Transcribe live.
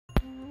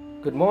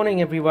Good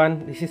morning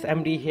everyone, this is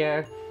MD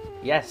here.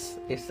 Yes,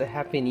 it's a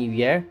happy new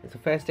year. It's the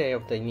first day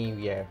of the new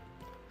year.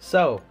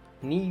 So,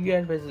 new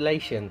year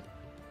resolution.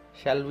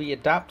 Shall we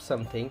adopt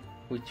something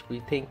which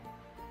we think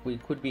we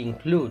could be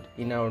include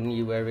in our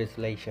new year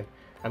resolution?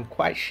 I'm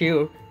quite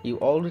sure you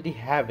already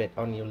have it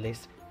on your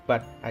list,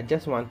 but I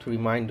just want to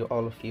remind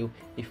all of you,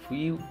 if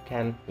you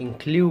can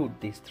include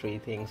these three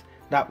things,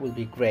 that will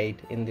be great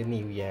in the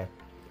new year.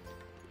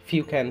 If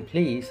you can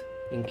please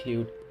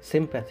include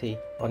sympathy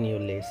on your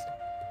list.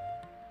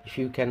 If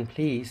you can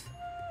please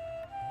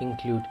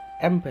include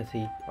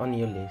empathy on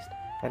your list,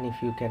 and if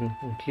you can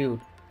include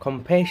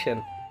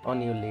compassion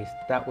on your list,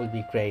 that will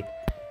be great.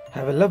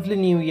 Have a lovely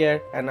new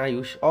year, and I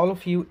wish all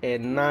of you a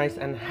nice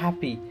and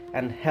happy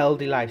and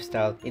healthy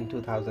lifestyle in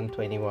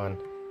 2021.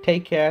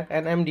 Take care,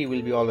 and MD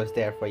will be always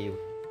there for you.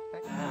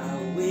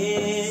 I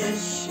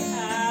wish